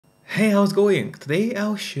Hey, how's it going? Today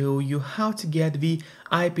I'll show you how to get the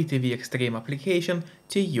IPTV Extreme application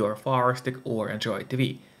to your Firestick or Android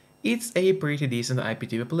TV. It's a pretty decent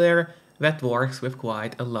IPTV player that works with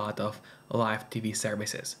quite a lot of live TV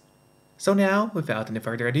services. So now, without any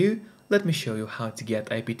further ado, let me show you how to get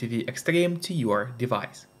IPTV Extreme to your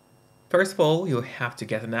device. First of all, you'll have to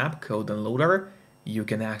get an app called Downloader. You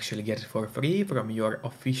can actually get it for free from your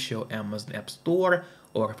official Amazon App Store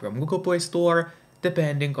or from Google Play Store,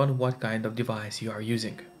 depending on what kind of device you are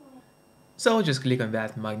using. So just click on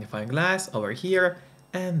that magnifying glass over here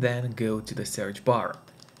and then go to the search bar.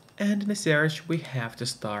 And in the search, we have to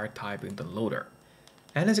start typing Downloader.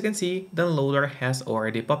 And as you can see, Downloader has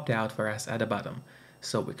already popped out for us at the bottom.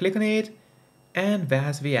 So we click on it, and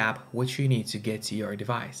that's the app which you need to get to your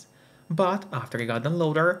device. But after you got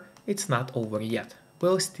Downloader, it's not over yet.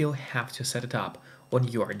 We'll still have to set it up on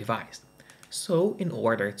your device. So in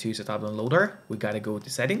order to set up Downloader, we gotta go to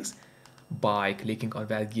Settings by clicking on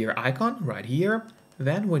that gear icon right here.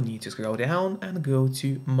 Then we need to scroll down and go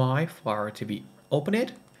to My Fire TV. Open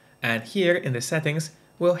it, and here in the settings,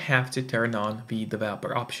 we'll have to turn on the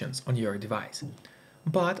developer options on your device.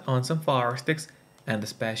 But on some Fire Sticks, and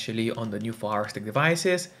especially on the new Fire Stick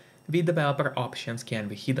devices, the developer options can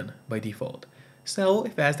be hidden by default. So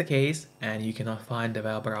if that's the case, and you cannot find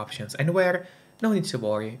developer options anywhere, no need to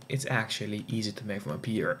worry, it's actually easy to make them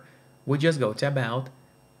appear. We just go to About,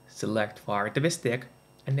 select Fire TV Stick,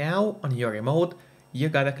 and now on your remote, you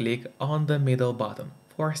gotta click on the middle button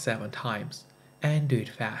for 7 times. And do it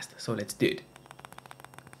fast, so let's do it.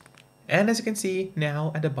 And as you can see,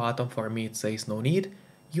 now at the bottom for me it says no need,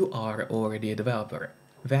 you are already a developer.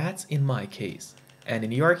 That's in my case. And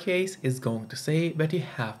in your case, it's going to say that you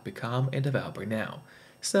have become a developer now.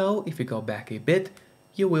 So if you go back a bit,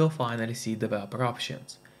 you will finally see developer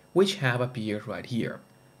options, which have appeared right here.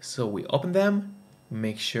 So we open them,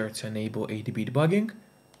 make sure to enable ADB debugging,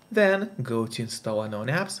 then go to install unknown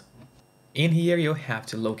apps. In here you'll have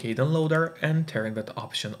to locate Downloader and turn that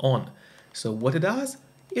option on. So what it does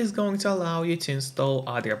is going to allow you to install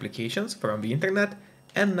other applications from the internet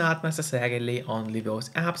and not necessarily only those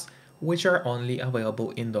apps which are only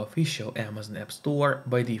available in the official Amazon App Store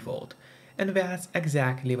by default. And that's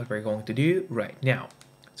exactly what we're going to do right now.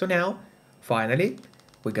 So now, finally,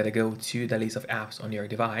 we gotta go to the list of apps on your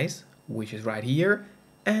device, which is right here,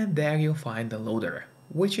 and there you'll find Downloader,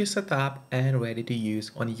 which is set up and ready to use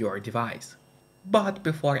on your device. But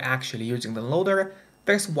before actually using Downloader,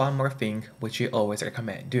 there's one more thing which we always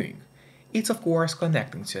recommend doing. It's of course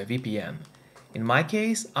connecting to a VPN. In my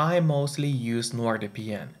case, I mostly use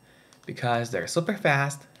NordVPN because they're super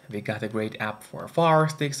fast. They got a great app for Fire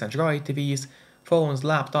Sticks, Android TVs, phones,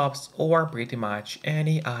 laptops, or pretty much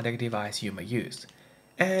any other device you may use.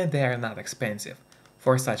 And they're not expensive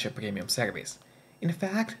for such a premium service. In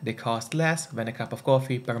fact, they cost less than a cup of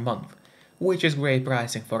coffee per month, which is great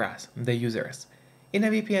pricing for us, the users. In a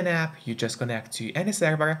VPN app, you just connect to any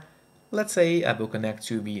server. Let's say I will connect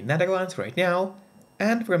to the Netherlands right now,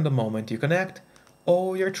 and from the moment you connect,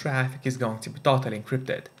 all your traffic is going to be totally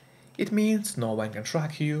encrypted. It means no one can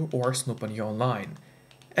track you or snoop on you online.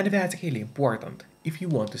 And that's really important if you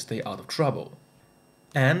want to stay out of trouble.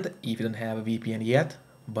 And if you don't have a VPN yet,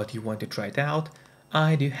 but you want to try it out,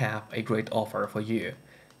 I do have a great offer for you.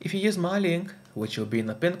 If you use my link, which will be in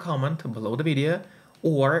the pinned comment below the video,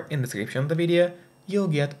 or in the description of the video, you'll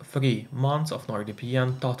get 3 months of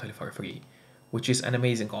NordVPN totally for free, which is an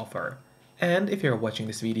amazing offer. And if you're watching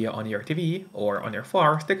this video on your TV or on your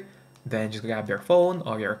Fire Stick, then just grab your phone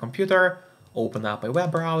or your computer, open up a web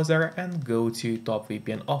browser and go to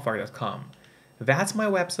topvpnoffer.com. That's my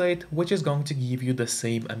website, which is going to give you the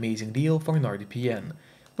same amazing deal for NordVPN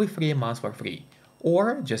with 3 months for free.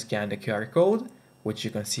 Or just scan the QR code, which you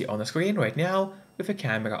can see on the screen right now with a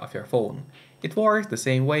camera of your phone. It works the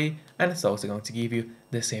same way and it's also going to give you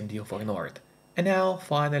the same deal for Nord. And now,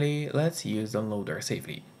 finally, let's use Downloader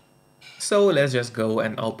safely. So let's just go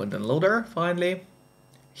and open Downloader finally.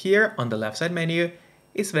 Here on the left side menu,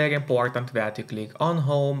 it's very important that you click on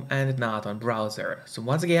Home and not on Browser. So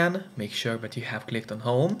once again, make sure that you have clicked on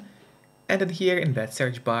Home. And then here in that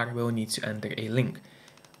search bar, we'll need to enter a link,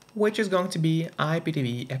 which is going to be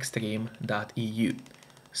iptvextreme.eu.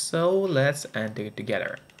 So let's enter it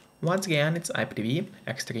together. Once again, it's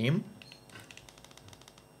iptvextreme.eu.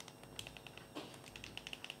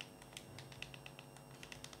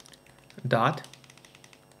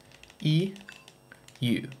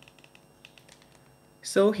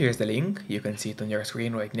 So here's the link, you can see it on your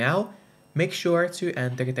screen right now. Make sure to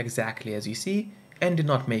enter it exactly as you see and do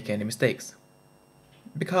not make any mistakes.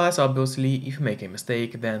 Because obviously if you make a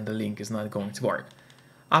mistake then the link is not going to work.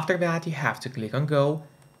 After that you have to click on Go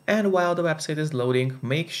And while the website is loading,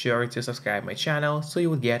 make sure to subscribe my channel so you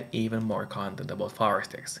will get even more content about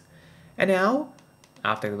Firesticks. And now,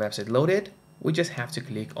 after the website loaded, we just have to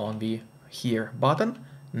click on the Here button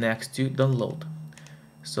next to Download.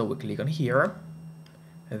 So we click on here,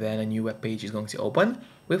 and then a new web page is going to open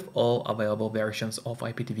with all available versions of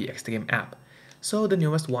IPTV Extreme app. So the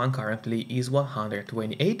newest one currently is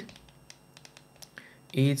 128.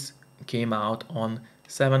 It came out on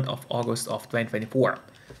 7th of August of 2024.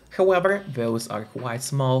 However, those are quite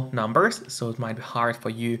small numbers, so it might be hard for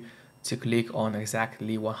you to click on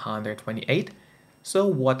exactly 128. So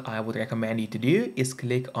what I would recommend you to do is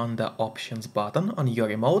click on the Options button on your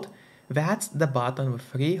remote. That's the button with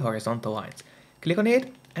 3 horizontal lines. Click on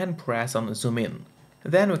it and press on Zoom in.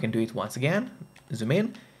 Then we can do it once again, zoom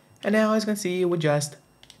in, and now as you can see we just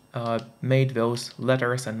made those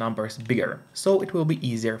letters and numbers bigger, so it will be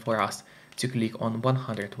easier for us to click on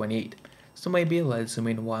 128. So maybe let's zoom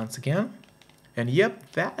in once again, and yep,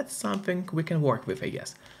 that's something we can work with, I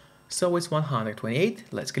guess. So it's 128,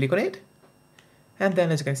 let's click on it. And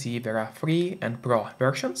then as you can see, there are free and pro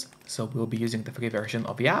versions, so we'll be using the free version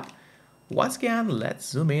of the app. Once again, let's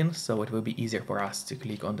zoom in so it will be easier for us to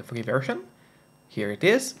click on the free version. Here it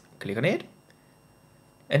is, click on it.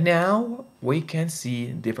 And now we can see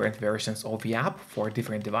different versions of the app for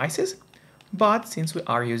different devices. But since we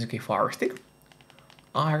are using a Firestick,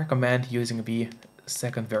 I recommend using the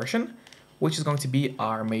second version, which is going to be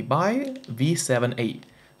our Maybuy V7A.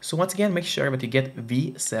 So once again, make sure that you get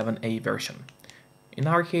V7A version. In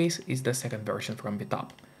our case, it's the second version from the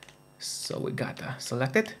top. So we gotta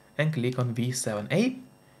select it and click on V7A.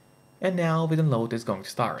 And now the download is going to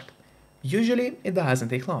start. Usually it doesn't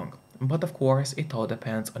take long, but of course it all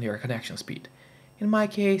depends on your connection speed. In my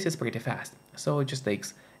case, it's pretty fast, so it just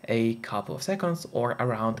takes a couple of seconds or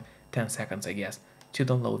around 10 seconds, I guess, to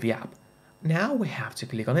download the app. Now we have to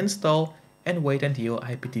click on install and wait until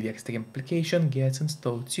IPTV Extreme application gets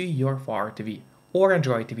installed to your Fire TV or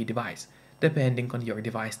Android TV device, depending on your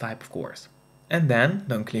device type, of course. And then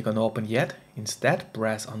don't click on open yet, instead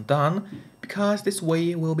press on done, because this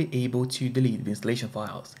way we'll be able to delete the installation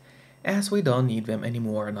files, as we don't need them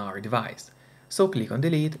anymore on our device. So click on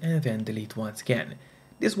delete and then delete once again.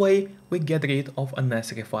 This way we get rid of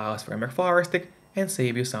unnecessary files from your Firestick and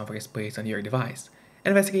save you some free space on your device.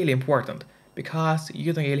 And that's really important, because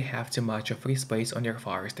you don't really have too much of free space on your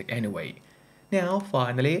Firestick anyway. Now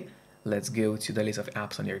finally, let's go to the list of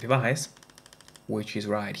apps on your device, which is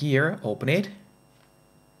right here. Open it,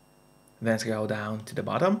 then scroll down to the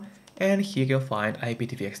bottom, and here you'll find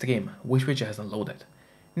IPTV Extreme, which we just downloaded.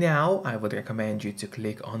 Now I would recommend you to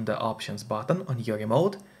click on the Options button on your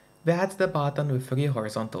remote. That's the button with 3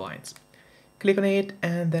 horizontal lines. Click on it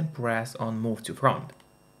and then press on Move to Front.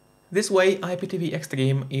 This way IPTV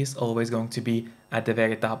Extreme is always going to be at the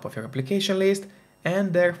very top of your application list,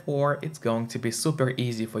 and therefore it's going to be super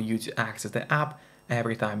easy for you to access the app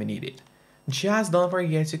every time you need it. Just don't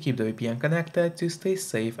forget to keep the VPN connected to stay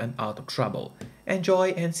safe and out of trouble.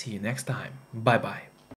 Enjoy and see you next time. Bye bye.